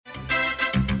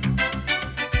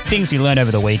things we learned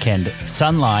over the weekend.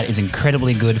 Sunlight is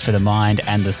incredibly good for the mind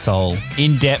and the soul.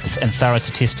 In-depth and thorough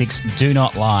statistics do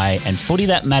not lie, and footy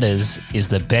that matters is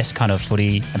the best kind of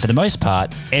footy. And for the most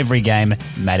part, every game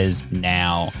matters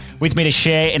now. With me to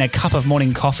share in a cup of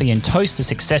morning coffee and toast the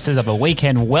successes of a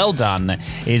weekend well done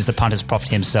is the punter's prophet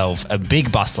himself, a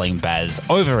big bustling Baz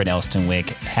over in Elstonwick.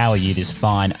 How are you this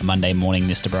fine Monday morning,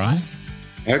 Mr. Bry?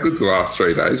 How good's the last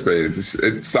 3 days been?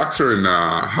 It sucks we're in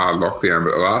hard lockdown,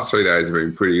 but the last 3 days have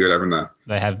been pretty good, haven't they?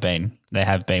 They have been. They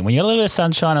have been. When you got a little bit of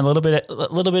sunshine, a little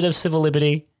bit of civil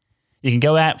liberty, you can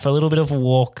go out for a little bit of a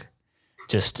walk,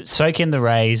 just soak in the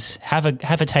rays, have a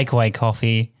takeaway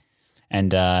coffee, and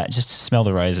just smell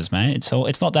the roses, mate.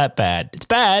 It's not that bad. It's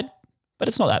bad, but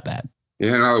it's not that bad.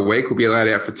 Yeah, another week we'll be allowed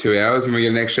out for 2 hours, and we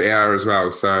get an extra hour as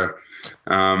well. So.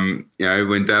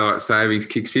 When daylight savings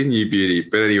kicks in, you beauty.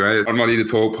 But anyway, I'm not here to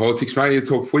talk politics, mate. I'm here to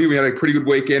talk footy. We had a pretty good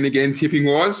weekend again,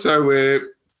 tipping-wise, so we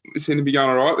seem to be going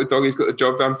all right. The doggies got the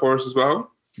job done for us as well.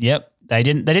 Yep. They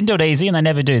didn't do it easy, and they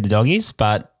never do, the doggies,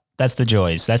 but that's the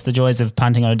joys. That's the joys of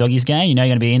punting on a doggies game. You know you're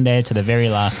going to be in there to the very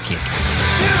last kick.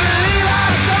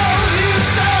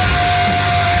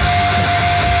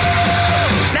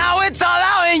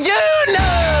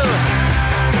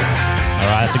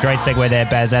 It's a great segue there,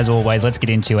 Baz. As always, let's get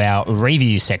into our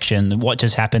review section. What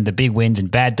just happened, the big wins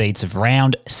and bad beats of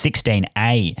round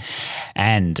 16A.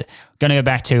 And going to go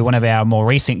back to one of our more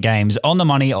recent games, on the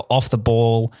money, off the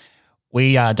ball.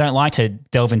 We don't like to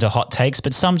delve into hot takes,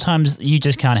 but sometimes you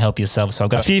just can't help yourself. So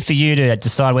I've got a few for you to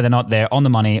decide whether or not they're on the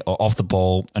money or off the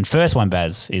ball. And first one,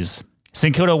 Baz, is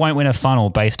St Kilda won't win a funnel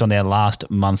based on their last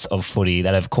month of footy.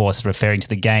 That, of course, referring to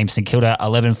the game. St Kilda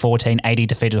 11-14-80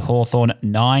 defeated Hawthorn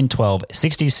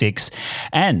 9-12-66.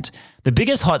 And the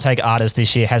biggest hot take artist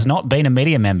this year has not been a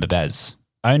media member, Baz.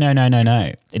 Oh, no.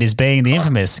 It is being the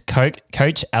infamous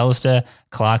Coach Alistair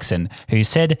Clarkson, who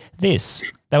said this.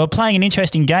 They were playing an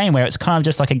interesting game where it's kind of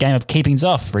just like a game of keepings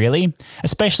off, really,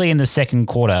 especially in the second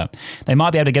quarter. They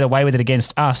might be able to get away with it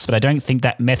against us, but I don't think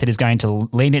that method is going to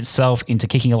lean itself into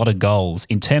kicking a lot of goals.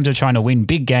 In terms of trying to win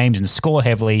big games and score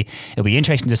heavily, it'll be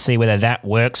interesting to see whether that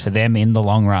works for them in the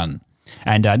long run.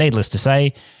 And needless to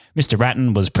say, Mr.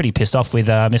 Ratton was pretty pissed off with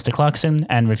Mr. Clarkson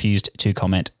and refused to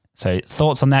comment. So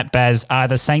thoughts on that, Baz? Are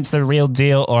the Saints the real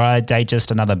deal, or are they just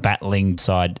another battling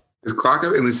side? Has Clark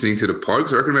been listening to the pod?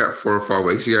 Because I reckon about 4 or 5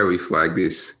 weeks ago we flagged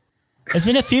this. There's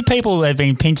been a few people that have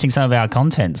been pinching some of our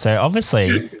content. So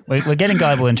obviously we're getting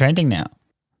global and trending now.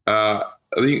 I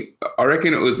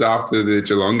reckon it was after the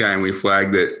Geelong game we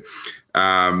flagged that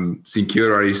St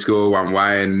Kilda already scored one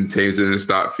way and teams are going to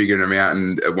start figuring them out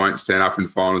and it won't stand up in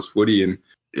finals footy. And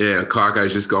yeah,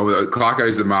 Clarko's just gone with it.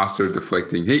 Clarko's the master of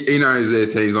deflecting. He knows their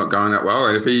team's not going that well.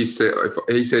 And if he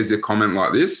says a comment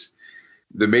like this,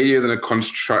 the media are going to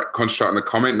construct a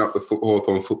comment, not the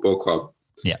Hawthorn Football Club.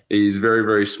 Yeah, he's very,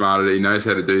 very smart at it. He knows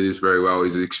how to do this very well.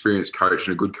 He's an experienced coach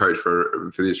and a good coach for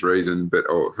this reason,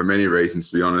 or for many reasons,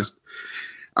 to be honest.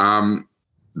 So I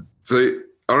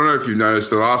don't know if you've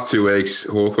noticed the last 2 weeks,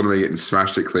 Hawthorn have been getting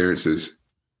smashed at clearances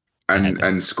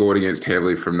and scored against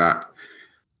heavily from that.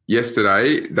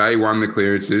 Yesterday, they won the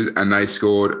clearances and they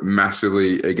scored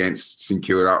massively against St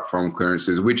Kilda up from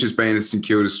clearances, which has been a St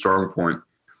Kilda's strong point.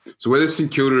 So whether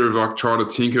St Kilda have tried to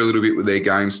tinker a little bit with their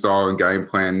game style and game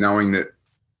plan, knowing that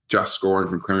just scoring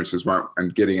from clearances won't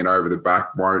and getting it over the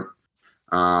back won't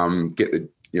get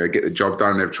the job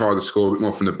done. They've tried to score a bit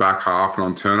more from the back half and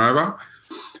on turnover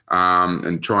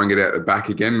and try and get out the back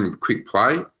again with quick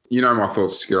play. You know my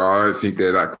thoughts, Skid. I don't think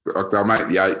they'll make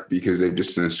the 8 because they're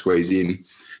just going to squeeze in.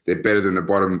 They're better than the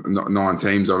bottom 9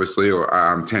 teams, obviously,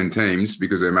 or 10 teams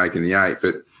because they're making the 8,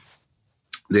 but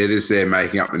they're just there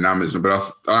making up the numbers. But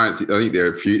I think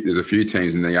there's a few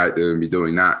teams in the 8 that are going to be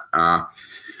doing that.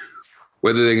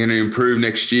 Whether they're going to improve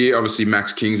next year, obviously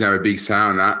Max King's have a big say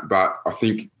on that. But I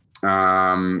think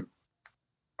I've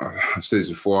said this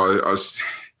before.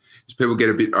 People get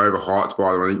a bit overhyped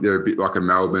by them. I think they're a bit like a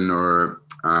Melbourne or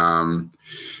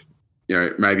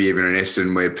maybe even an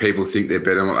Essendon where people think they're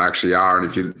better than what they actually are. And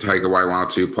if you take away 1 or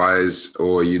 2 players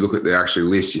or you look at the actual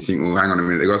list, you think, well, hang on a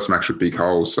minute, they've got some actual big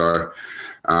holes. So.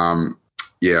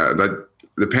 That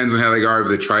depends on how they go over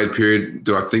the trade period.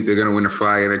 Do I think they're going to win a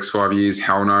flag in the next 5 years?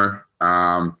 Hell no.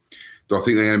 Do I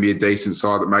think they're going to be a decent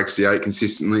side that makes the 8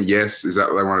 consistently? Yes. Is that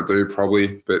what they want to do?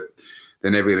 Probably. But they're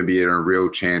never going to be in a real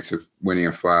chance of winning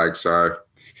a flag. So,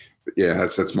 yeah,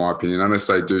 that's my opinion. Unless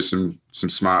they do some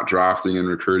smart drafting and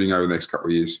recruiting over the next couple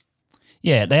of years.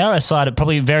 Yeah, they are a side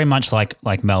probably very much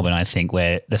like Melbourne, I think,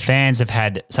 where the fans have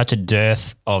had such a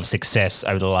dearth of success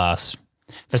over the last,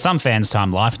 for some fans'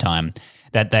 lifetime,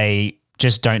 that they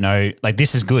just don't know, like,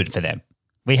 this is good for them.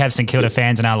 we have St Kilda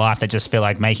fans in our life that just feel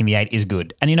like making the 8 is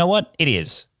good. And you know what? It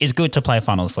is. It's good to play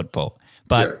finals football.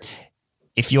 But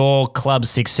if your club's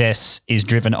success is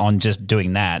driven on just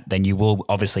doing that, then you will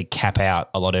obviously cap out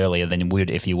a lot earlier than you would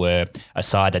if you were a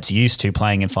side that's used to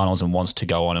playing in finals and wants to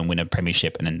go on and win a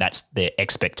premiership. And then that's their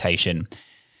expectation,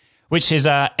 which is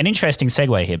an interesting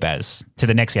segue here, Baz, to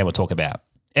the next game we'll talk about.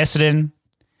 Essendon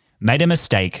made a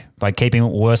mistake by keeping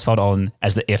Worsfold on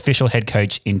as the official head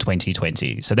coach in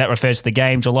 2020. So that refers to the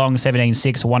game Geelong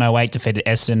 17-6, 108 defeated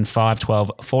Essendon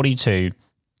 5-12-42.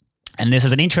 And this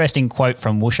is an interesting quote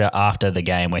from Woosha after the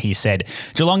game where he said,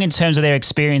 Geelong, in terms of their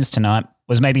experience tonight,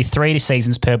 was maybe 3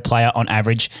 seasons per player on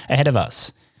average ahead of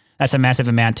us. That's a massive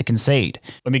amount to concede.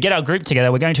 When we get our group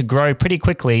together, we're going to grow pretty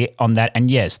quickly on that. And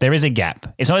yes, there is a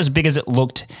gap. It's not as big as it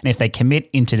looked. And if they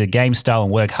commit into the game style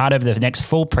and work hard over the next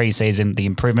full preseason, the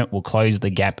improvement will close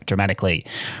the gap dramatically.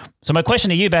 So my question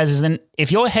to you, Baz, is then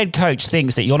if your head coach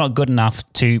thinks that you're not good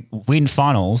enough to win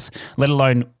finals, let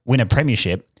alone win a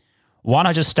premiership, why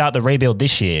not just start the rebuild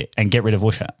this year and get rid of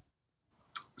Woosha?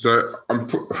 So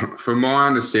from my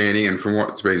understanding and from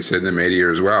what's been said in the media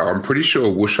as well, I'm pretty sure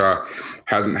Woosha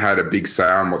hasn't had a big say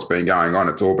on what's been going on.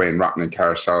 It's all been Rutten and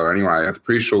Carousella anyway. I'm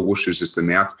pretty sure Woosha's just a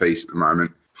mouthpiece at the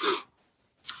moment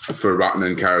for Rutten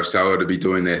and Carousella to be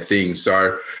doing their thing.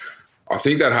 So I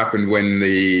think that happened when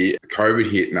the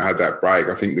COVID hit and I had that break.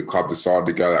 I think the club decided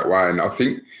to go that way. And I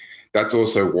think that's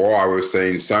also why we're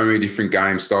seeing so many different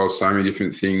game styles, so many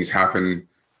different things happen,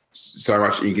 so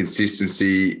much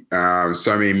inconsistency,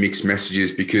 so many mixed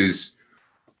messages, because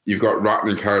you've got Rutten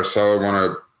and Carousella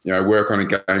want to, work on a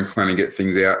game plan and get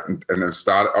things out, and they've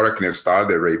started. I reckon they've started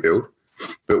their rebuild,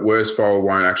 but Worsfold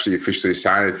won't actually officially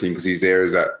say anything because he's there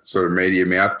as that sort of media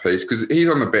mouthpiece. Because he's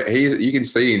on the bench. You can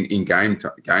see in game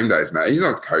days, mate. He's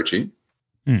not coaching.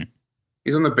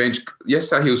 He's on the bench.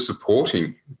 Yesterday he was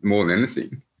supporting more than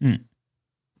anything. You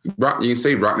can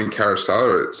see Rutten and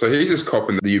Carousella. So he's just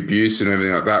copping the abuse and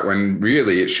everything like that when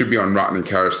really it should be on Rutten and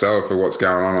Carousella for what's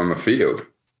going on the field.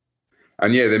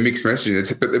 And, yeah, they're mixed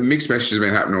messages. But the mixed messages have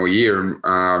been happening all year. And,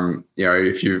 I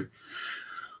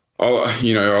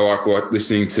like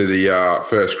listening to the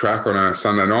First Crack on a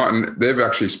Sunday night, and they've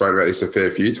actually spoken about this a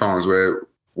fair few times where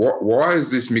why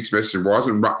is this mixed message? Why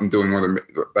isn't Rutten doing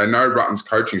they know Rutten's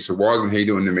coaching, so why isn't he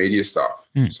doing the media stuff?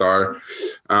 So,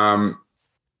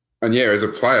 and yeah, as a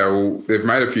player, they've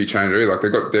made a few changes already. Like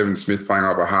they've got Devon Smith playing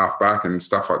up a half back and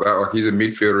stuff like that. Like he's a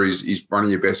midfielder. He's one of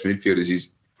your best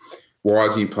midfielders. Why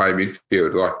isn't he playing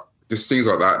midfield? Like just things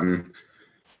like that. And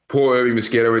poor Irving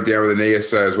Mosquito went down with a knee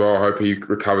yesterday as well. I hope he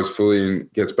recovers fully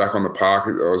and gets back on the park.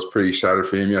 I was pretty shattered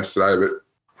for him yesterday. But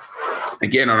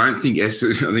again, I don't think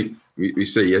Essendon. I think we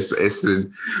see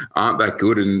Essendon aren't that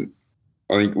good, and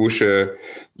I think Woosha,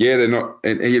 they're not.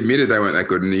 And he admitted they weren't that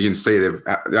good, and you can see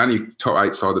the only top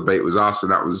 8 side to beat was us,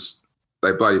 and that was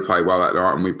they bloody played well that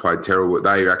night, and we played terrible.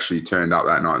 But they actually turned up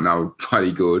that night, and they were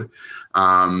bloody good.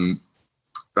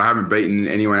 They haven't beaten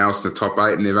anyone else in the top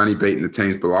 8, and they've only beaten the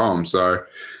teams below them. So,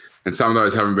 and some of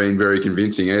those haven't been very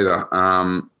convincing either.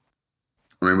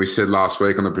 We said last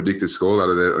week on the predicted score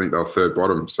that I think they were third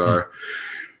bottom. So.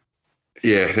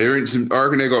 Yeah, they're in some. I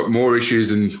reckon they've got more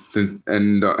issues, and I think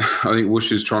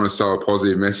Woosha's trying to sell a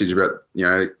positive message about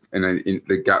and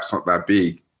the gap's not that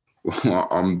big. Well,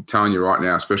 I'm telling you right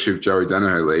now, especially if Joey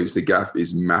Danaher leaves, the gap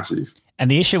is massive.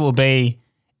 And the issue will be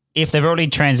if they've already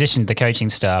transitioned the coaching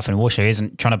staff, and Woosha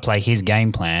isn't trying to play his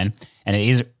game plan, and it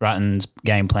is Rutten's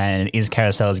game plan, and it is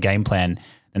Carousella's game plan,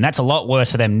 then that's a lot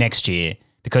worse for them next year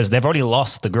because they've already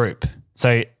lost the group.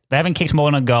 So. They haven't kicked more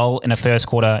than a goal in the first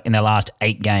quarter in their last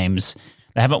 8 games.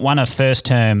 They haven't won a first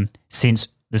term since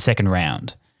the second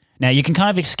round. Now, you can kind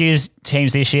of excuse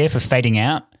teams this year for fading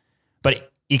out,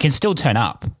 but you can still turn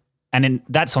up. And then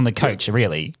that's on the coach,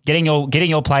 really. Getting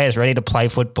your players ready to play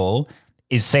football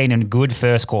is seen in good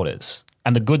first quarters.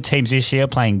 And the good teams this year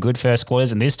playing good first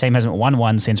quarters, and this team hasn't won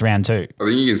one since round 2. I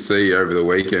think you can see over the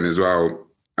weekend as well,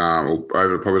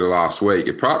 over probably the last week,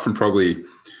 apart from probably...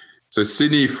 So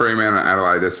Sydney, Fremantle and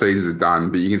Adelaide, their seasons are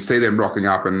done, but you can see them rocking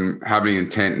up and having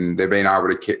intent, and they've been able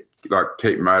to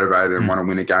keep motivated and want to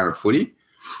win a game of footy.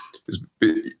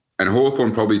 And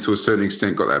Hawthorn probably to a certain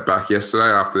extent got that back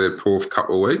yesterday after their poor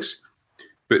couple of weeks.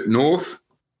 But North,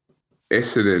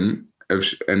 Essendon,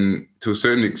 and to a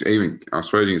certain extent, even I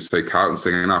suppose you can say Carlton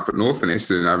second up, but North and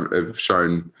Essendon have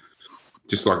shown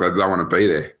just like they don't want to be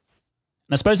there.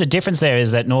 And I suppose the difference there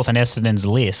is that North and Essendon's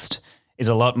list is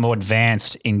a lot more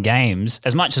advanced in games.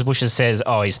 As much as Woosha says,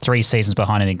 he's 3 seasons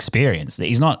behind in experience,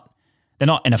 they're not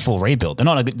in a full rebuild. They're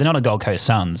not a Gold Coast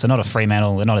Suns. They're not a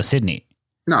Fremantle. They're not a Sydney.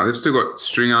 No, they've still got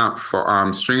Stringer,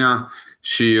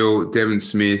 Shield, Devon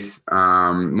Smith,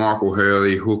 Michael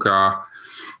Hurley, Hooker,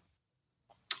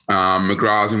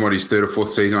 McGrath's in his third or fourth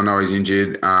season. I know he's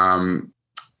injured.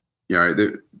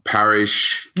 The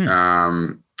Parish.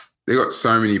 They've got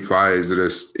so many players that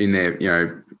are in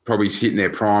their, probably hitting their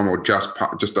prime or just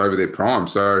over their prime.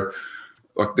 So,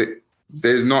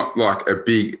 there's not like a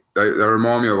big. They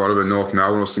remind me a lot of a North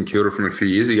Melbourne or St Kilda from a few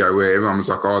years ago, where everyone was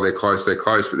like, "Oh, they're close,"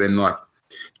 but then like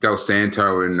Del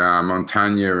Santo and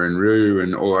Montagna and Rue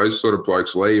and all those sort of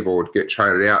blokes leave or get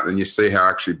traded out, and you see how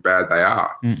actually bad they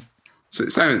are. So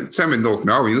same with North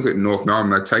Melbourne. You look at North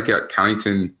Melbourne, they take out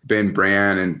Cunnington, Ben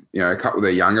Brown, and a couple of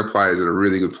their younger players that are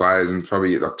really good players, and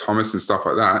probably like Thomas and stuff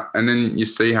like that. And then you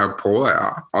see how poor they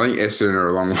are. I think Essendon are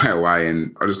a long way away,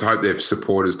 and I just hope their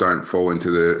supporters don't fall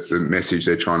into the message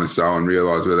they're trying to sell and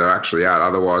realise where they're actually at.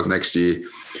 Otherwise, next year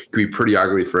could be pretty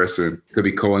ugly for Essendon. Could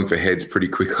be calling for heads pretty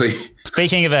quickly.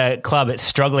 Speaking of a club that's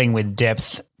struggling with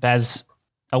depth, Baz,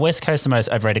 are West Coast the most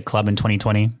overrated club in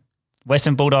 2020?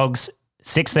 Western Bulldogs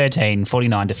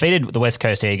 6-13-49 defeated the West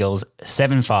Coast Eagles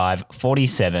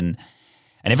 7-5-47, and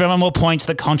everyone will point to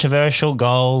the controversial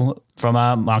goal from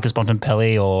Marcus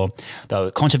Bontempelli, or the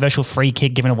controversial free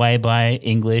kick given away by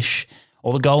English,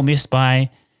 or the goal missed by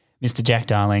Mr. Jack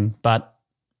Darling. But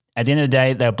at the end of the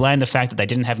day, they'll blame the fact that they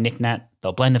didn't have Nick Nat.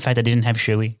 They'll blame the fact they didn't have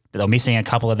Shuey, that they're missing a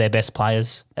couple of their best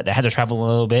players, that they had to travel a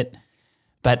little bit.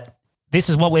 But this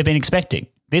is what we've been expecting.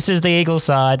 This is the Eagles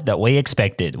side that we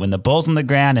expected. When the ball's on the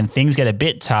ground and things get a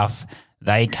bit tough,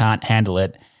 they can't handle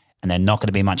it, and they're not going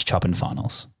to be much chop in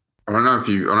finals. I don't know if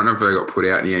they got put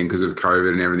out in the end because of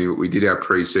COVID and everything, but we did our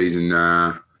pre-season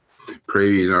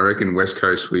previews, and I reckon West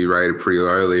Coast we rated pretty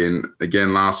lowly. And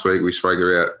again, last week we spoke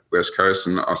about West Coast,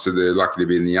 and I said they're lucky to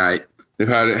be in the 8. They've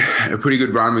had a pretty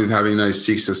good run with having those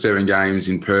 6 or 7 games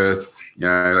in Perth. They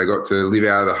got to live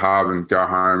out of the hub and go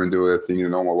home and do a thing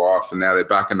in normal life. And now they're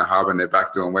back in the hub and they're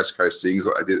back doing West Coast things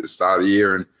like they did at the start of the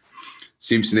year. And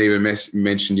Simpson even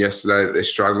mentioned yesterday that they're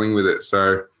struggling with it.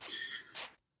 So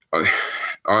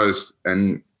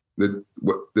the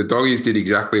Doggies did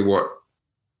exactly what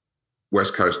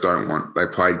West Coast don't want. They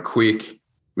played quick,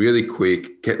 really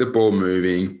quick, kept the ball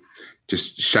moving,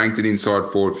 just shanked it inside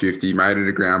forward 50, made it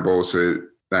a ground ball. So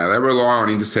they rely on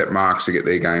intercept marks to get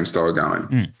their game style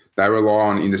going. They rely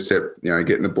on intercept,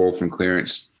 getting the ball from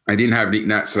clearance. They didn't have Nick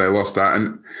Nat, so they lost that.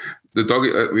 And the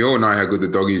Doggy, we all know how good the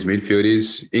Doggies midfield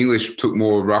is. English took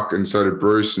more ruck, and so did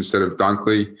Bruce instead of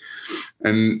Dunkley.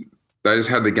 And they just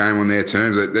had the game on their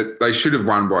terms. They should have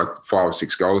won by 5 or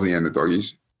 6 goals in the end, the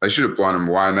Doggies. They should have blown them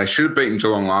away, and they should have beaten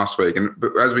Geelong last week.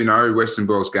 But as we know, Western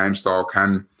Bulldogs' game style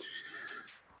can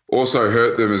also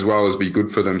hurt them as well as be good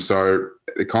for them. So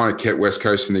they kind of kept West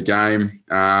Coast in the game.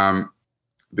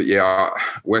 But yeah,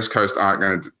 West Coast aren't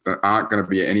going to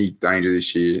be any danger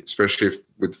this year, especially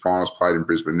with the finals played in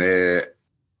Brisbane.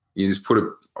 You just put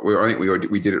I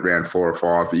think we did it round 4 or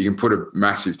 5, but you can put a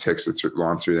massive text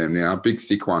line through them now, a big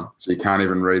thick one, so you can't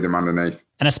even read them underneath.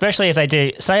 And especially if they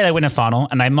do, say they win a final,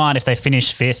 and they might if they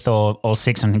finish 5th or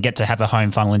 6th and get to have a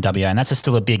home final in WA, and that's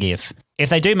still a big if. If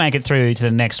they do make it through to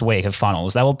the next week of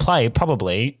finals, they will play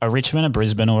probably a Richmond, a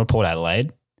Brisbane, or a Port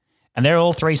Adelaide, and they're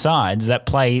all 3 sides that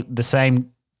play the same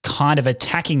kind of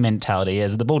attacking mentality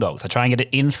as the Bulldogs. They try and get it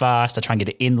in fast, they try and get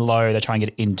it in low, they try and get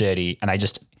it in dirty, and they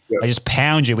just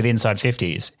pound you with inside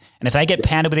 50s. And if they get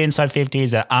pounded with inside 50s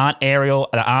that aren't aerial,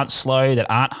 that aren't slow, that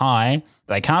aren't high,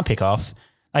 that they can't pick off,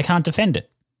 they can't defend it.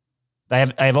 They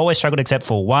have always struggled except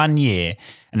for 1 year,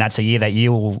 and that's a year that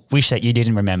you will wish that you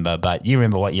didn't remember, but you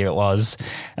remember what year it was,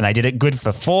 and they did it good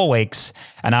for 4 weeks,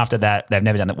 and after that, they've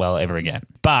never done it well ever again.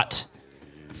 But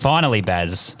finally,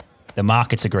 Baz, the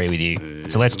markets agree with you.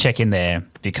 So let's check in there,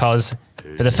 because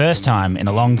for the first time in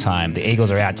a long time, the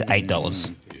Eagles are out to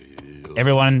 $8.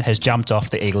 Everyone has jumped off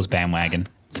the Eagles bandwagon.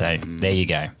 So there you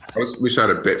go. I wish I had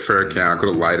a Betfair account. I could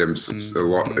have laid them a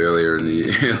lot earlier in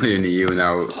the year when they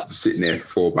were sitting there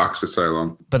for $4 for so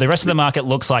long. But the rest of the market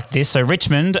looks like this. So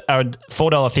Richmond are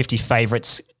 $4.50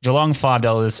 favourites, Geelong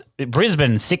 $5,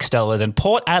 Brisbane $6, and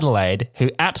Port Adelaide, who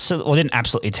didn't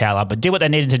absolutely towel up, but did what they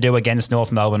needed to do against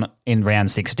North Melbourne in round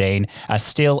 16, are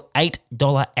still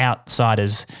 $8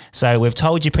 outsiders. So we've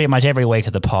told you pretty much every week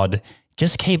of the pod,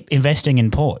 just keep investing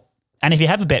in Port. And if you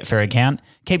have a Betfair account,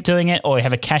 keep doing it, or you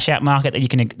have a cash out market that you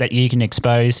can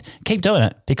expose, keep doing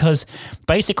it, because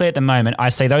basically at the moment I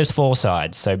see those 4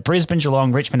 sides, so Brisbane,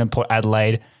 Geelong, Richmond and Port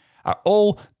Adelaide, are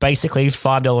all basically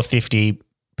 $5.50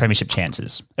 premiership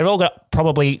chances. They've all got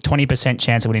probably 20%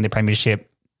 chance of winning the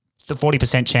premiership, the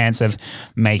 40% chance of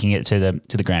making it to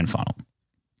the grand final.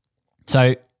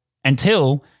 So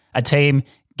until a team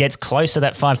gets close to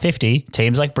that $5.50,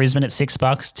 teams like Brisbane at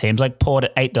 $6, teams like Port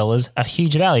at $8 are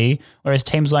huge value, whereas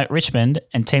teams like Richmond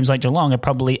and teams like Geelong are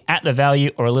probably at the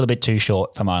value or a little bit too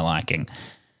short for my liking.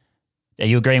 Are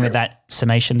you agreeing with that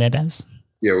summation there, Baz?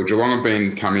 Yeah, well, Geelong have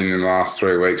been coming in the last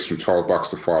 3 weeks from $12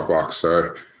 to $5.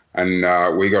 So,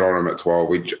 and we got on them at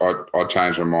 12. I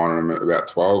changed my mind on them at about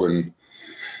 12 and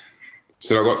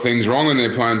said I got things wrong, and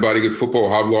they're playing bloody good football.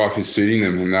 Hub life is suiting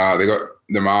them, and they got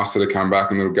the master to come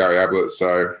back and little Gary Ablett.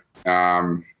 So,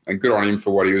 and good on him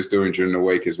for what he was doing during the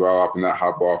week as well, up in that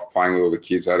hub life, playing with all the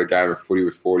kids. I had a game of footy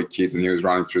with 40 kids, and he was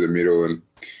running through the middle and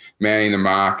manning the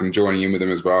mark and joining in with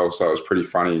them as well. So it was pretty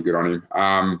funny. Good on him.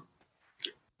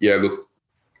 Yeah, look,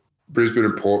 Brisbane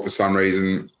and Port for some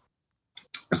reason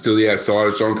are still the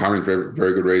outsiders. John Cumming for a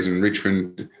very good reason.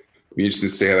 Richmond, it'll be interesting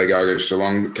to see how they go against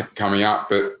Geelong coming up.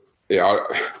 But yeah,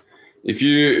 if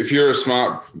you're a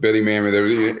smart betting man with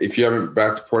everything, if you haven't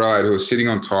backed Port Adelaide, who are sitting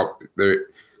on top, they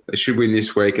should win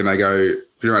this week, and they go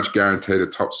pretty much guaranteed a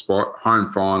top spot. Home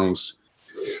finals,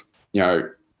 yeah,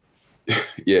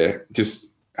 just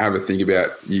have a think about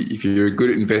if you're good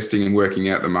at investing and working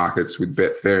out the markets with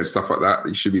Betfair and stuff like that,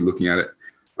 you should be looking at it.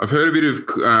 I've heard a bit of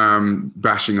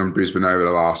bashing on Brisbane over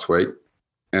the last week,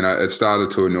 and it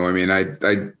started to annoy me. And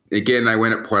they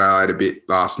went at Port Adelaide a bit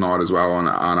last night as well on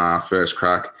our first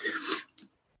crack.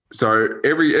 So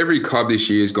every club this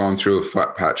year has gone through a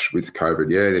flat patch with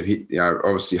COVID. Yeah, they've hit,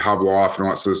 obviously Hub Life and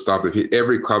all that sort of stuff. They've hit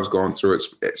every club's gone through it,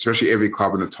 especially every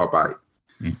club in the top 8.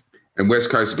 Mm. And West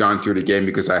Coast are going through it again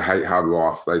because they hate Hub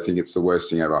Life. They think it's the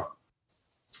worst thing ever.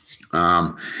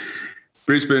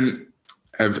 Brisbane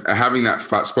having that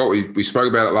flat spot. We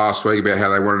spoke about it last week about how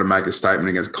they wanted to make a statement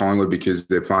against Collingwood because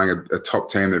they're playing a top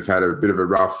team they've had a bit of a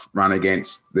rough run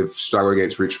against. They've struggled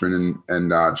against Richmond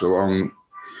and Geelong.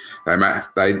 They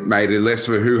made it less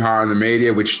of a hoo-ha in the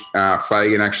media, which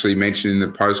Flagan actually mentioned in the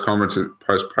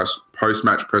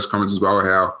post-match press conference as well,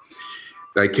 how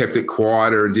they kept it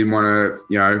quieter and didn't want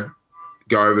to,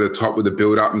 go over the top with the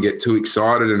build-up and get too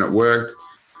excited, and it worked.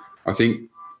 I think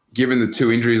given the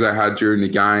 2 injuries they had during the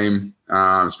game,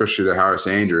 especially to Harris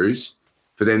Andrews,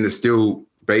 for them to still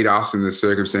beat us in the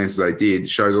circumstances they did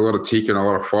shows a lot of tick and a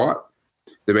lot of fight.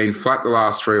 They've been flat the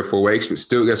last 3 or 4 weeks, but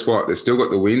still, guess what? They've still got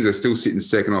the wins. They're still sitting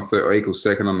second or third, or equal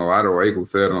second on the ladder, or equal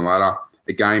third on the ladder,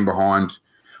 a game behind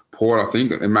Port, I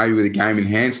think, and maybe with a game in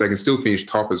hand, so they can still finish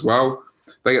top as well.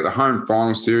 They get the home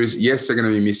final series. Yes, they're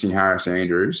going to be missing Harris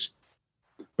Andrews,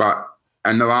 but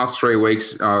in the last 3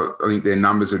 weeks, I think their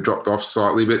numbers have dropped off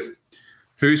slightly, but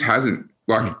whose hasn't?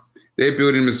 They're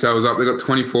building themselves up. They've got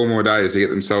 24 more days to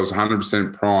get themselves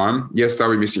 100% prime. Yes,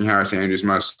 they'll be missing Harris Andrews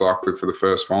most likely for the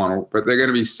first final, but they're going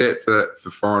to be set for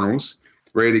finals,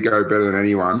 ready to go better than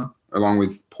anyone, along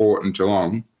with Port and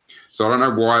Geelong. So I don't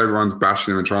know why everyone's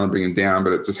bashing them and trying to bring them down,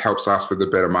 but it just helps us with a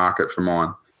better market for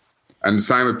mine. And the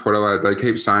same with Port Adelaide. They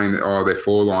keep saying that, their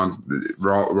 4 lines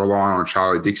relying on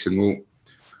Charlie Dixon. Well,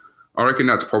 I reckon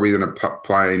that's probably going to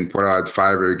play in Port Adelaide's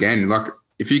favour again.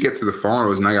 If you get to the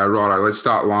finals and they go, right, let's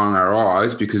start lowering our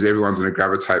eyes because everyone's going to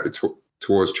gravitate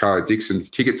towards Charlie Dixon,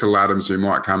 kick it to Laddams who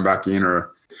might come back in,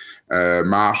 or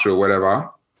Marshall or whatever,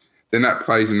 then that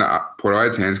plays in Port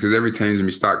Adelaide's hands because every team's going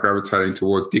to start gravitating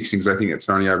towards Dixon because they think it's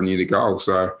the only avenue to goal.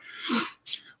 So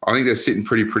I think they're sitting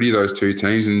pretty, those 2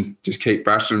 teams, and just keep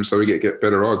bashing them so we get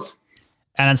better odds.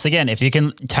 And it's, again, if you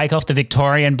can take off the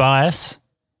Victorian bias,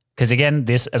 because, again,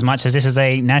 as much as this is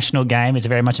a national game, it's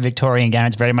very much a Victorian game.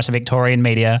 It's very much a Victorian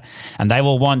media, and they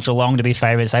will want Geelong to be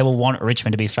favourites. They will want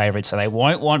Richmond to be favourites, so they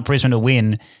won't want Brisbane to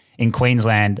win in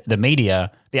Queensland. The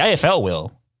media, the AFL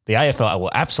will. The AFL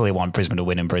will absolutely want Brisbane to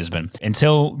win in Brisbane.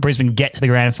 Until Brisbane get to the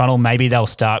grand final, maybe they'll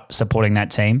start supporting that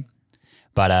team.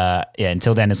 But,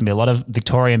 until then, there's going to be a lot of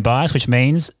Victorian bias, which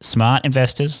means smart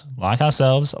investors like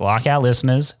ourselves, like our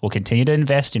listeners, will continue to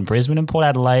invest in Brisbane and Port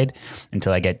Adelaide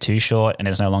until they get too short and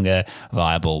it's no longer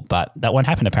viable. But that won't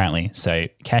happen, apparently. So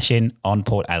cash in on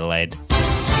Port Adelaide.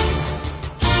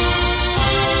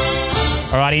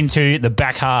 All right, into the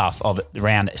back half of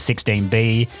round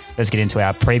 16B. Let's get into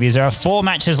our previews. There are 4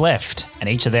 matches left, and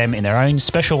each of them in their own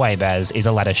special way, Baz, is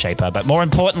a ladder shaper. But more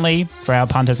importantly, for our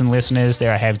punters and listeners,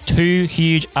 I have 2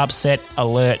 huge upset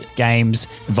alert games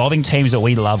involving teams that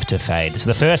we love to fade. So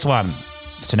the first one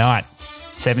is tonight,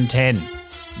 7:10.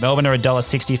 Melbourne are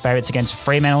 $1.60 favourites against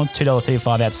Fremantle,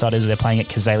 $2.35 outsiders. They're playing at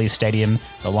Kazali Stadium.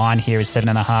 The line here is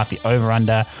 7.5, the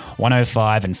over-under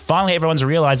 105. And finally, everyone's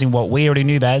realising what we already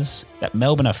knew, Baz, that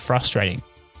Melbourne are frustrating.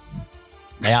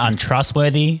 They are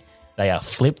untrustworthy. They are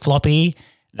flip-floppy.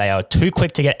 They are too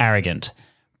quick to get arrogant.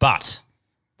 But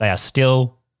they are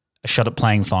still a shot at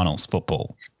playing finals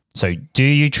football. So do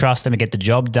you trust them to get the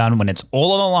job done when it's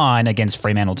all on the line against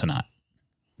Fremantle tonight?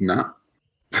 No.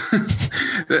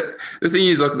 The thing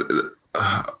is,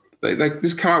 they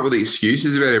just come up with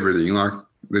excuses about everything, like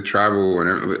the travel and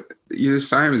everything. You're the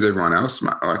same as everyone else,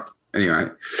 mate. Anyway,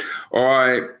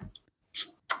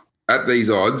 at these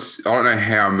odds, I don't know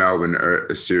how Melbourne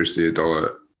are seriously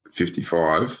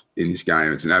 $1.55 in this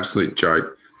game. It's an absolute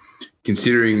joke,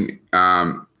 considering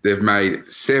they've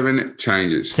made 7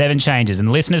 changes. 7 changes.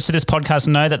 And listeners to this podcast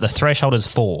know that the threshold is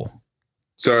 4.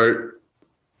 So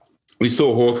we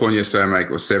saw Hawthorn yesterday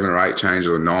make 7 or 8 changes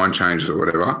or 9 changes or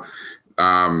whatever.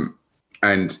 And,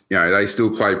 they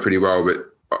still played pretty well. But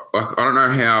I don't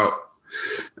know how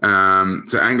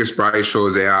so Angus Brayshaw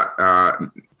is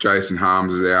out. Jason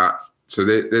Harms is out. So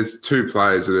there's 2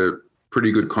 players that are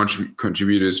pretty good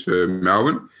contributors for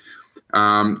Melbourne.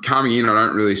 Coming in, I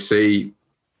don't really see,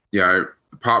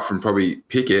 apart from probably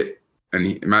Pickett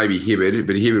and maybe Hibberd,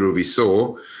 but Hibberd will be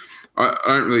sore. I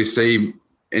don't really see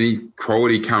any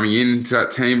quality coming into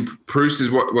that team. Bruce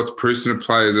is what's Bruce going to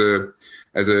play as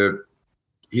a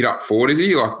hit up forward? Is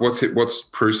he like what's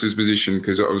Bruce's position?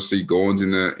 Because obviously Gawn's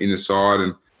in the side,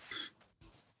 and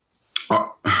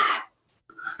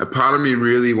a part of me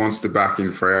really wants to back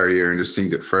in Freo here and just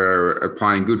think that Freo are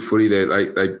playing good footy.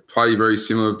 They play very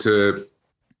similar to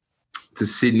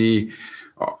Sydney.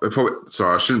 I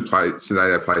shouldn't play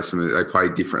today. They play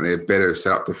differently. They're better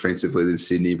set up defensively than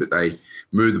Sydney, but they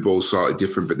move the ball slightly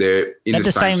different. But they're in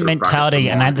the same mentality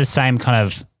and they have the same kind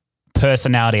of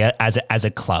personality as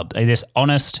a club. They're just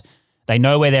honest. They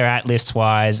know where they're at list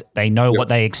wise. They know what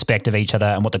they expect of each other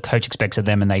and what the coach expects of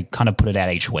them, and they kind of put it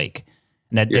out each week.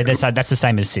 And that's the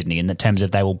same as Sydney in the terms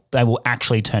of they will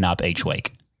actually turn up each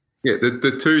week. Yeah,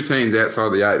 the 2 teams outside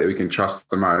the 8 that we can trust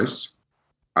the most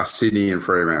are Sydney and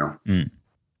Fremantle. And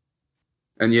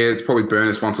it's probably burned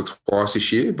us once or twice this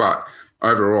year, but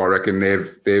overall, I reckon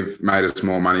they've made us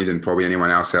more money than probably anyone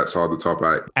else outside the top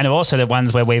 8. And also the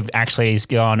ones where we've actually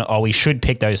gone, we should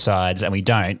pick those sides, and we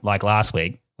don't, like last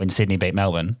week when Sydney beat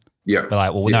Melbourne. Yeah. We're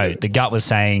like, no, the gut was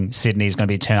saying Sydney's going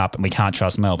to be turn up and we can't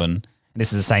trust Melbourne. And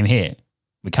this is the same here.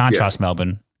 We can't trust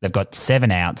Melbourne. They've got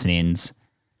 7 outs and ins.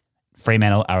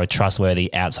 Fremantle are a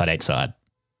trustworthy outside 8 side.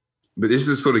 But this is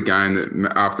the sort of game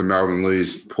that after Melbourne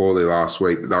lose poorly last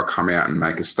week, they'll come out and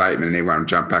make a statement and everyone will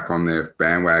jump back on their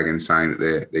bandwagon saying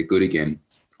that they're good again.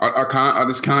 I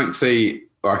just can't see,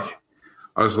 like,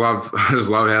 I just love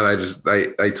how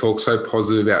they talk so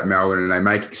positive about Melbourne and they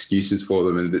make excuses for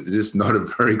them, and they're just not a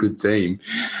very good team.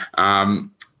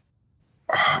 I'm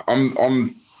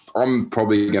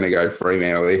probably going to go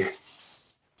Fremantle there.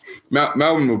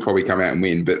 Melbourne will probably come out and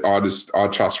win, but I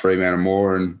trust Fremantle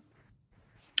more, and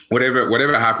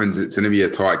whatever happens, it's going to be a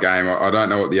tight game. I don't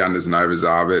know what the unders and overs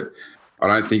are, but I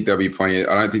don't think there'll be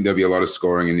a lot of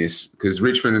scoring in this, because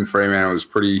Richmond and Fremantle was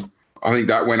pretty. I think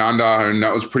that went under, and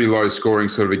that was pretty low scoring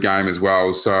sort of a game as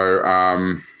well. So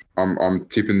I'm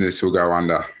tipping this will go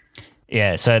under.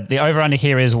 Yeah. So the over under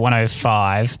here is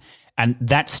 105, and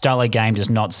that style of game does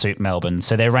not suit Melbourne.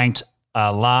 So they're ranked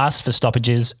last for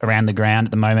stoppages around the ground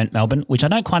at the moment, Melbourne, which I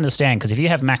don't quite understand, because if you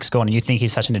have Max Gawn and you think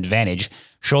he's such an advantage,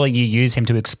 surely you use him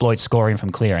to exploit scoring from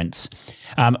clearance.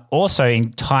 Also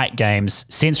in tight games,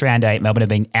 since round 8, Melbourne have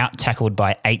been out-tackled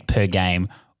by 8 per game,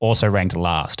 also ranked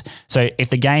last. So if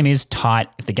the game is tight,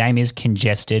 if the game is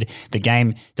congested, the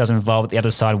game doesn't involve the other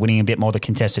side winning a bit more of the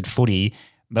contested footy,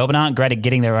 Melbourne aren't great at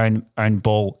getting their own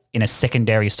ball in a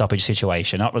secondary stoppage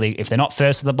situation. Not really. If they're not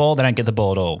first to the ball, they don't get the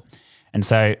ball at all. And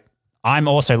so I'm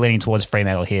also leaning towards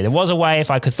Fremantle here. There was a way if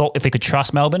we could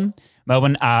trust Melbourne.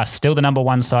 Melbourne are still the number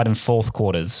 1 side in fourth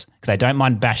quarters because they don't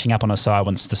mind bashing up on a side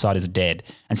once the side is dead.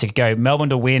 And so you could go Melbourne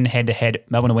to win head-to-head.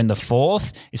 Melbourne to win the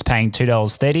fourth is paying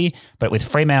 $2.30, but with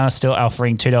Fremantle still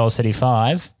offering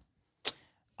 $2.35,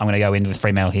 I'm going to go in with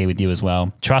Fremantle here with you as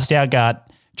well. Trust our gut.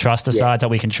 Trust the sides that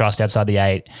we can trust outside the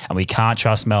 8, and we can't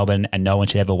trust Melbourne, and no one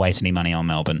should ever waste any money on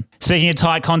Melbourne. Speaking of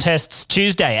tight contests,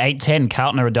 Tuesday, 8:10,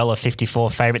 Carlton are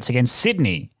 $1.54 favourites against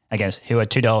Sydney, who are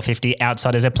 $2.50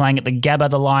 outsiders. They're playing at the Gabba.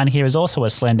 The line here is also a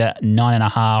slender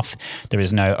 9.5. There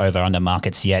is no over-under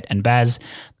markets yet. And Baz,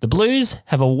 the Blues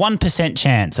have a 1%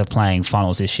 chance of playing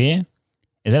finals this year.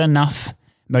 Is that enough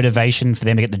motivation for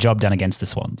them to get the job done against the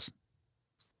Swans?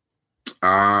 No,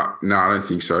 I don't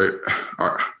think so.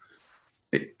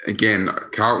 Again,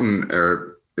 Carlton,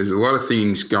 there's a lot of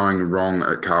things going wrong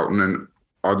at Carlton, and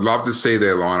I'd love to see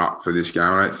their lineup for this game.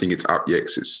 I don't think it's up yet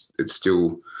because it's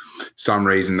still some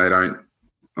reason they don't.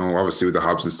 Well, obviously with the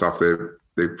hubs and stuff, they're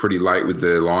pretty late with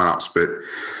their lineups, but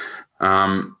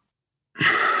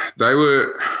they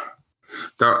weren't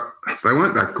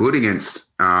that good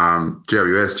against GWS.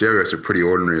 GWS are pretty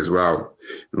ordinary as well,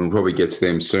 and we'll probably get to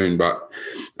them soon, but.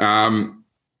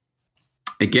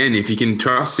 Again, if you can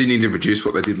trust Sydney to produce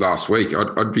what they did last week,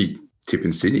 I'd be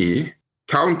tipping Sydney here.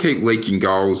 Carlton keep leaking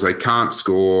goals. They can't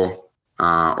score.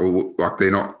 or like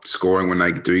they're not scoring when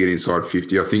they do get inside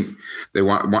 50. I think they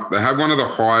have one of the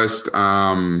highest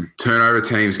turnover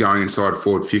teams going inside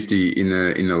forward 50 in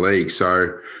the league.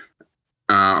 So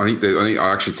I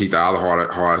actually think they are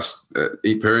the highest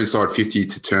per inside 50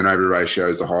 to turnover ratio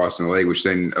is the highest in the league, which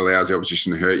then allows the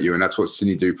opposition to hurt you, and that's what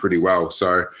Sydney do pretty well.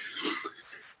 So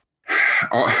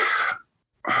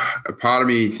a part of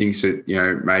me thinks that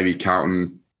maybe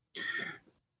Carlton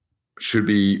should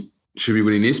be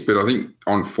winning this, but I think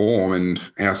on form and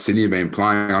how Sydney have been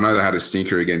playing, I know they had a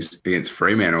stinker against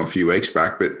Fremantle a few weeks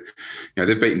back, but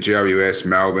they've beaten GWS,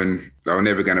 Melbourne. They were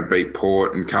never going to beat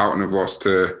Port, and Carlton have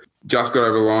just got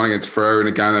over the line against Freo in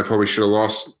a game they probably should have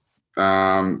lost.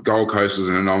 Gold Coast was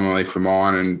an anomaly for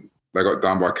mine, and they got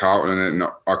done by Carlton and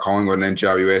Collingwood, and then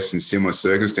GWS in similar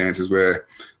circumstances where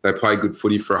they played good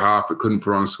footy for a half but couldn't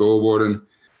put on a scoreboard, and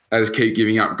they just keep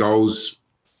giving up goals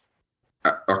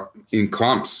in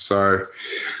clumps. So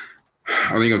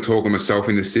I think I'm talking myself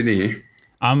into Sydney here.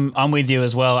 I'm with you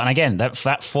as well. And again,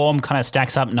 that form kind of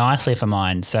stacks up nicely for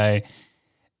mine. So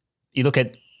you look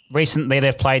at recently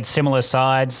they've played similar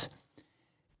sides.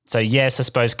 So yes, I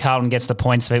suppose Carlton gets the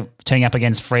points for turning up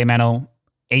against Fremantle.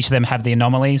 Each of them have the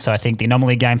anomaly. So I think the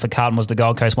anomaly game for Carlton was the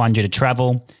Gold Coast one due to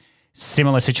travel.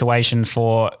 Similar situation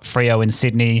for Freo in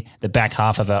Sydney, the back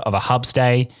half of a hub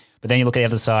stay. But then you look at the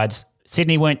other sides.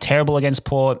 Sydney weren't terrible against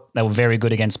Port. They were very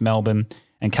good against Melbourne,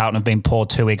 and Carlton have been poor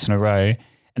 2 weeks in a row.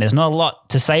 And there's not a lot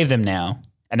to save them now.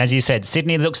 And as you said,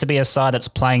 Sydney looks to be a side that's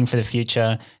playing for the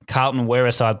future. Carlton were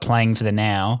a side playing for the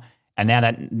now. And now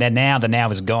the now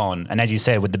is gone. And as you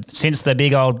said, since the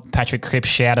big old Patrick Cripps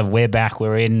shout of "We're back,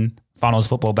 we're in finals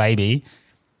football, baby,"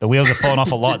 the wheels have fallen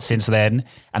off a lot since then.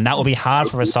 And that will be hard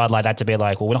for a side like that to be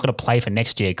like, well, we're not going to play for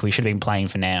next year because we should have been playing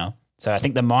for now. So I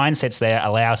think the mindsets there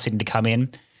allow Sydney to come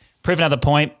in, prove another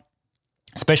point,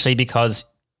 especially because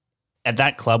at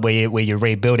that club where you're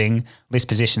rebuilding, list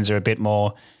positions are a bit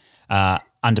more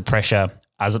under pressure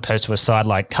as opposed to a side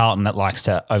like Carlton that likes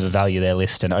to overvalue their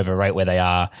list and overrate where they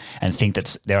are and think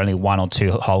that they're only 1 or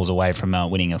 2 holes away from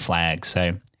winning a flag.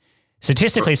 So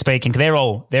statistically speaking, they're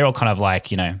all kind of like,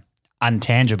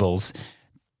 untangibles.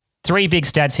 3 big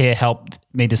stats here helped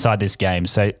me decide this game.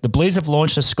 So the Blues have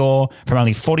launched a score from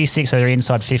only 46 of their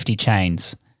inside 50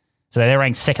 chains. So they're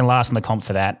ranked second last in the comp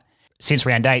for that. Since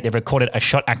round 8, they've recorded a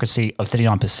shot accuracy of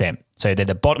 39%. So they're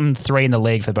the bottom 3 in the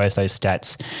league for both those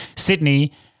stats.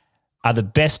 Sydney are the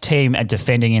best team at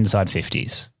defending inside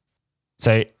 50s.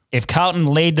 So if Carlton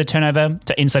lead the turnover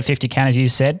to inside 50 count, as you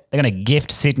said, they're going to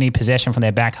gift Sydney possession from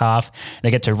their back half.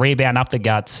 They get to rebound up the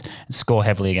guts and score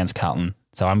heavily against Carlton.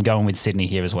 So I'm going with Sydney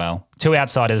here as well. 2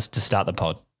 outsiders to start the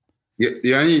pod. Yeah,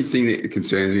 the only thing that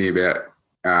concerns me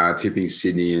about tipping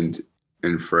Sydney and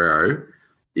Freo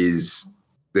is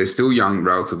they're still young,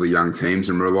 relatively young teams,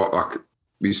 and we're a lot like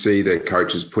we see their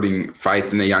coaches putting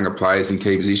faith in their younger players in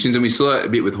key positions, and we saw that a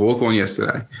bit with Hawthorn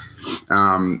yesterday.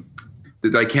 That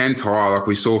they can tire. Like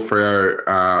we saw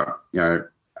Freo,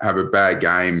 have a bad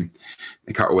game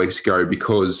a couple of weeks ago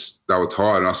because they were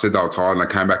tired, and I said they were tired, and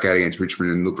they came back out against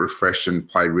Richmond and looked refreshed and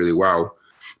played really well.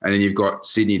 And then you've got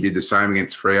Sydney did the same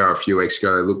against Freo a few weeks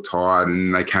ago. They looked tired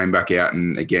and they came back out,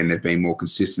 and again they've been more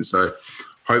consistent. So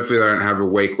hopefully they don't have a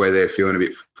week where they're feeling a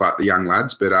bit flat, the young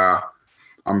lads. But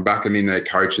I'm backing in their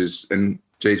coaches, and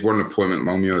geez, what an appointment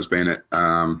Longmuir has been at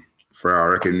Freo. I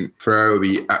reckon Freo will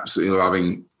be absolutely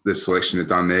loving the selection they've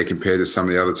done there compared to some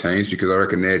of the other teams, because I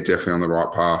reckon they're definitely on the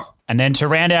right path. And then to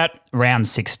round out round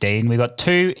 16, we've got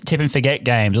 2 tip and forget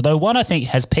games, although one I think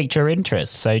has piqued your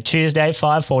interest. So Tuesday,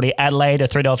 5:40, Adelaide, a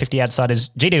 $3.50 outsiders,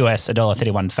 GWS,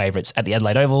 $1.31 favourites at the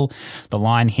Adelaide Oval. The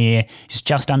line here is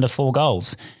just under 4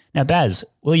 goals. Now, Baz,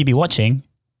 will you be watching?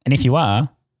 And if you are,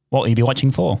 what will you be watching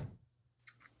for?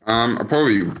 I'll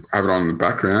probably have it on in the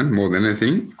background more than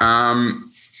anything.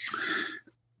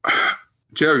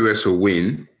 GWS will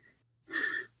win.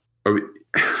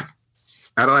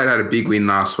 Adelaide had a big win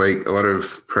last week. A lot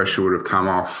of pressure would have come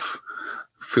off.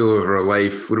 Feel of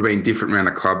relief. Would have been different around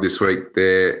the club this week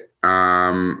there.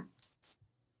 I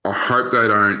hope they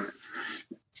don't.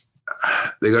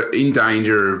 They got in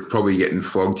danger of probably getting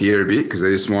flogged here a bit, because they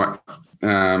just might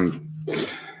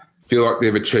feel like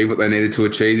they've achieved what they needed to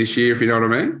achieve this year, if you know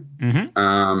what I mean. Mm-hmm.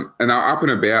 And they're up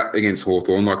and about against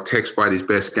Hawthorn. Like Tex played his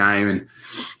best game, and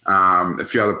a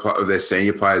few other of their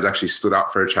senior players actually stood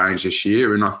up for a change this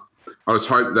year. And I just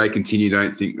hope they continue.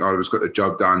 Don't think, oh, we've just got the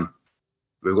job done.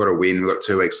 We've got to win. We've got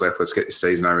 2 weeks left. Let's get the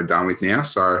season over and done with now.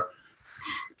 So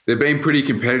they've been pretty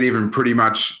competitive, and pretty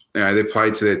much they've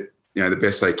played to their, the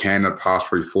best they can the past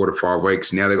probably 4 to 5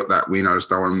 weeks. Now they've got that win. I just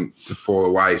don't want them to fall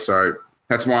away. So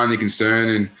that's my only concern.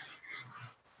 And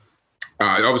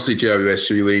Obviously, GWS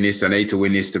should be winning this. They need to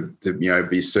win this to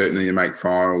be certain to make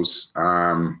finals.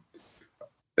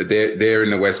 They're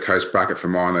in the West Coast bracket for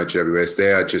mine, though, GWS.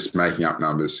 They are just making up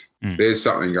numbers. There's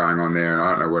something going on there, and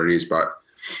I don't know what it is, but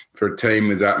for a team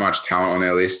with that much talent on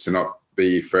their list to not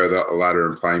be further up the ladder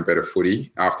and playing better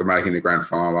footy after making the grand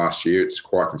final last year, it's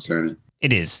quite concerning.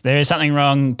 It is. There is something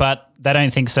wrong, but they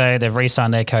don't think so. They've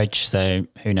re-signed their coach, so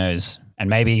who knows? And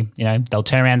maybe, they'll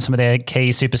turn around some of their key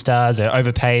superstars or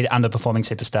overpaid, underperforming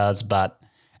superstars, but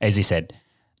as you said,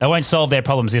 they won't solve their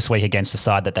problems this week against the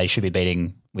side that they should be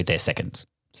beating with their seconds.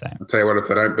 So I'll tell you what, if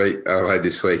they don't beat Adelaide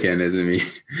this weekend, there's going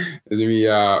to be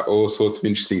all sorts of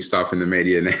interesting stuff in the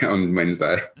media now on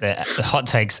Wednesday. The hot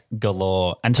takes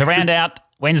galore. And to round out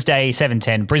Wednesday,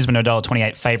 7:10, Brisbane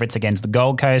 $1.28 favourites against the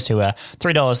Gold Coast, who are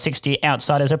 $3.60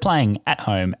 outsiders, are playing at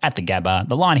home at the Gabba.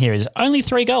 The line here is only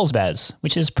 3 goals, Baz,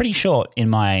 which is pretty short in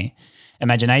my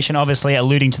imagination, obviously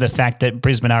alluding to the fact that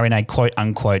Brisbane are in a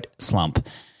quote-unquote slump.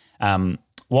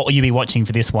 What will you be watching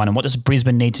for this one, and what does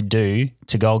Brisbane need to do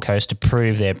to Gold Coast to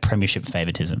prove their premiership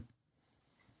favouritism?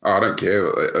 I don't care,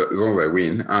 as long as they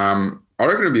win. I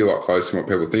reckon it'll be a lot closer than what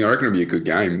people think. I reckon it'll be a good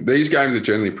game. These games are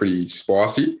generally pretty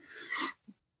spicy.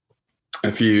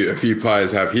 A few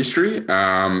players have history,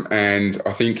 and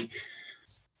I think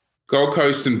Gold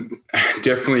Coast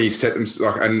definitely set them,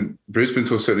 and Brisbane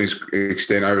to a certain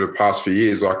extent over the past few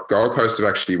years. Like Gold Coast have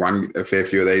actually won a fair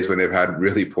few of these when they've had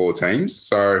really poor teams.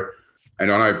 So,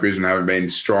 and I know Brisbane haven't been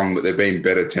strong, but they've been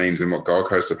better teams than what Gold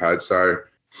Coast have had. So,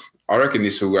 I reckon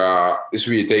this will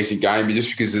be a decent game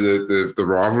just because of the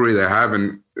rivalry they have,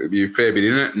 and there'll be a fair bit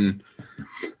in it.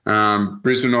 And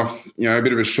Brisbane off, a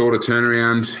bit of a shorter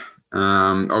turnaround.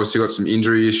 Obviously got some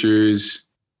injury issues.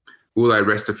 Will they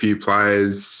rest a few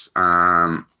players?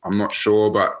 I'm not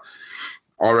sure, but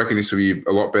I reckon this will be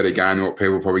a lot better game than what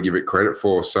people probably give it credit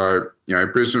for. So,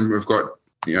 Brisbane have got,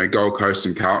 Gold Coast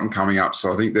and Carlton coming up.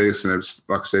 So I think they're just going to,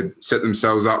 like I said, set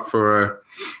themselves up for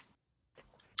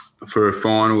a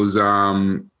finals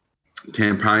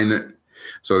campaign.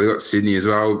 So they've got Sydney as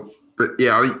well. But,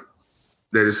 yeah, I think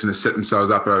they're just going to set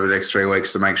themselves up over the next 3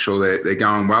 weeks to make sure they're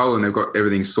going well and they've got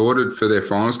everything sorted for their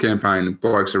finals campaign. The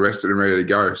blokes are rested and ready to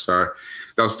go. So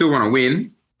they'll still want to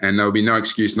win, and there'll be no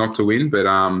excuse not to win. But,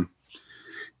 I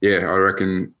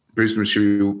reckon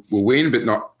Brisbane will win, but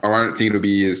I don't think it'll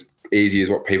be as easy as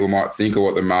what people might think or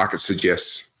what the market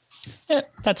suggests. Yeah,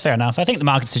 that's fair enough. I think the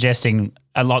market's suggesting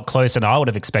a lot closer than I would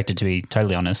have expected, to be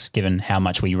totally honest, given how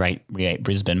much we rate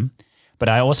Brisbane. But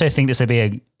I also think this will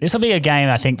be a game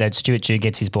I think that Stuart Dew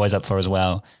gets his boys up for as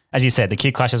well. As you said, the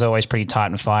Q Clash is always pretty tight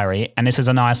and fiery, and this is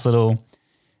a nice little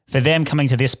for them coming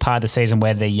to this part of the season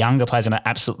where the younger players are going to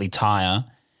absolutely tire,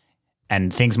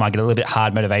 and things might get a little bit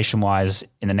hard motivation-wise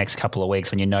in the next couple of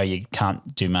weeks when you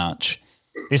can't do much.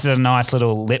 This is a nice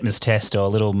little litmus test or a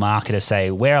little marker to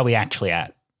say, where are we actually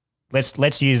at?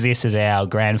 Let's use this as our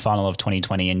grand final of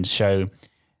 2020 and show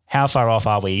how far off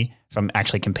are we from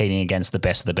actually competing against the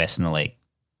best of the best in the league.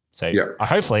 So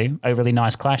hopefully a really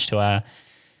nice clash to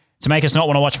make us not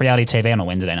want to watch reality TV on a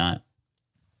Wednesday night.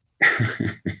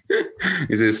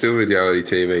 Is there still reality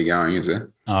TV going, is there?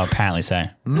 Oh, apparently so.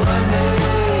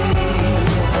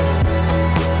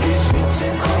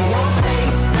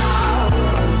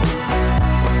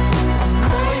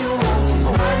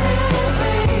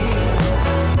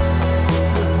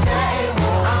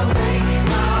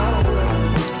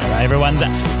 Everyone's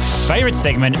favourite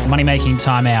segment, Money Making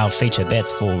Time, our feature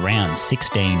bets for round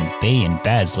 16B. And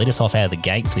Baz, lead us off out of the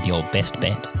gates with your best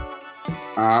bet.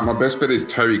 My best bet is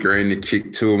Toby Green to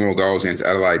kick 2 or more goals against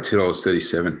Adelaide,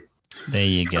 $2.37. There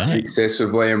you go. Success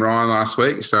with Liam Ryan last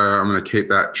week, so I'm going to keep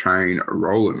that train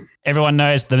rolling. Everyone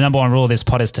knows the number one rule of this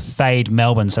pod is to fade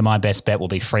Melbourne, so my best bet will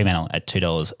be Fremantle at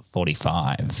 $2.45.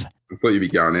 I thought you'd be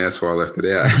going there, that's why I left it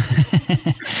out.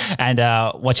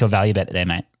 And what's your value bet there,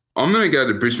 mate? I'm going to go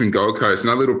to Brisbane Gold Coast.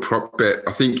 Another little prop bet.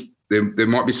 I think there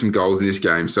might be some goals in this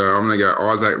game. So I'm going to go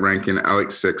Isaac Rankin,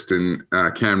 Alex Sexton,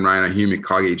 Cam Rayner, Hugh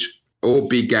McCluggage. All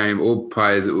big game, all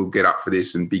players that will get up for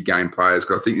this and big game players.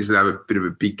 I think this will have a bit of a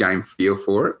big game feel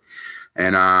for it.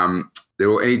 And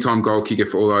anytime goal kicker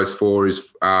for all those 4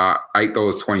 is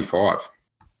 $8.25.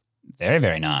 Very,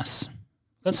 very nice.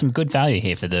 Got some good value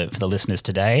here for the listeners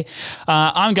today.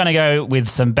 I'm going to go with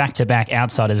some back-to-back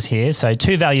outsiders here. So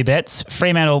 2 value bets.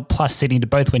 Fremantle plus Sydney to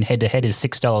both win head-to-head is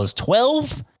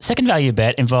 $6.12. Second value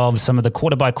bet involves some of the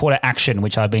quarter-by-quarter action,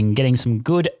 which I've been getting some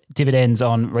good dividends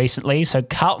on recently. So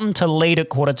Carlton to lead at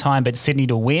quarter time, but Sydney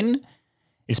to win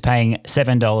is paying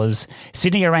 $7.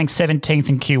 Sydney are ranked 17th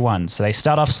in Q1, so they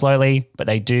start off slowly, but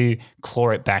they do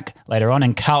claw it back later on.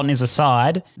 And Carlton is a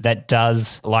side that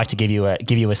does like to give you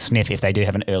a sniff if they do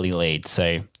have an early lead.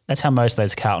 So That's how most of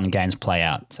those Carlton games play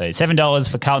out. So $7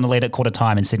 for Carlton to lead at quarter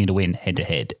time and Sydney to win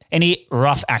head-to-head. Any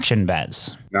rough action,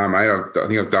 Baz? No, mate, I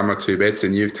think I've done my 2 bets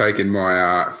and you've taken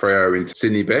my Freo into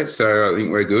Sydney bet, so I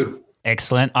think we're good.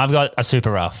 Excellent. I've got a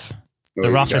super rough. The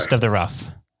roughest of the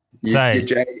rough. You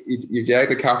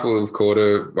jagged a couple of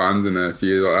quarter ones and a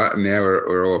few like that, and now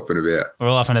we're all up and about. We're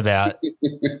all up and about.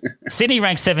 Sydney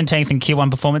ranks 17th in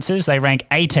Q1 performances. They rank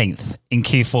 18th in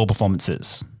Q4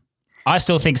 performances. I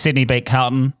still think Sydney beat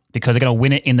Carlton because they're going to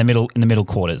win it in the middle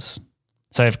quarters.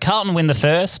 So if Carlton win the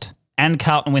first and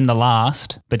Carlton win the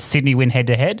last, but Sydney win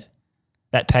head-to-head,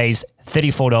 that pays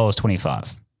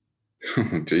 $34.25.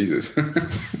 Jesus.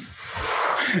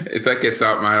 If that gets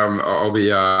up, mate, I'll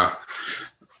be...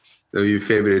 There'll be a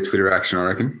fair bit of Twitter action, I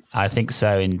reckon. I think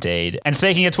so indeed. And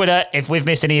speaking of Twitter, if we've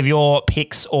missed any of your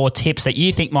picks or tips that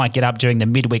you think might get up during the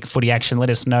midweek footy action, let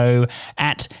us know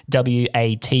at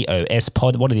WATOS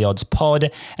Pod. What are the odds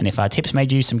pod? And if our tips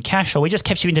made you some cash or we just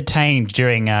kept you entertained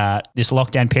during this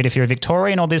lockdown period if you're a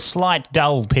Victorian or this slight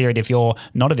dull period if you're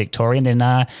not a Victorian, then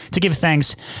to give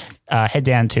thanks, head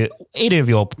down to either of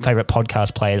your favourite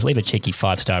podcast players, leave a cheeky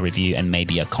 5-star review and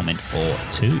maybe a comment or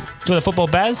two. Enjoy the football,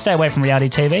 Baz. Stay away from reality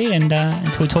TV and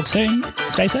until we talk soon,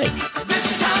 stay safe.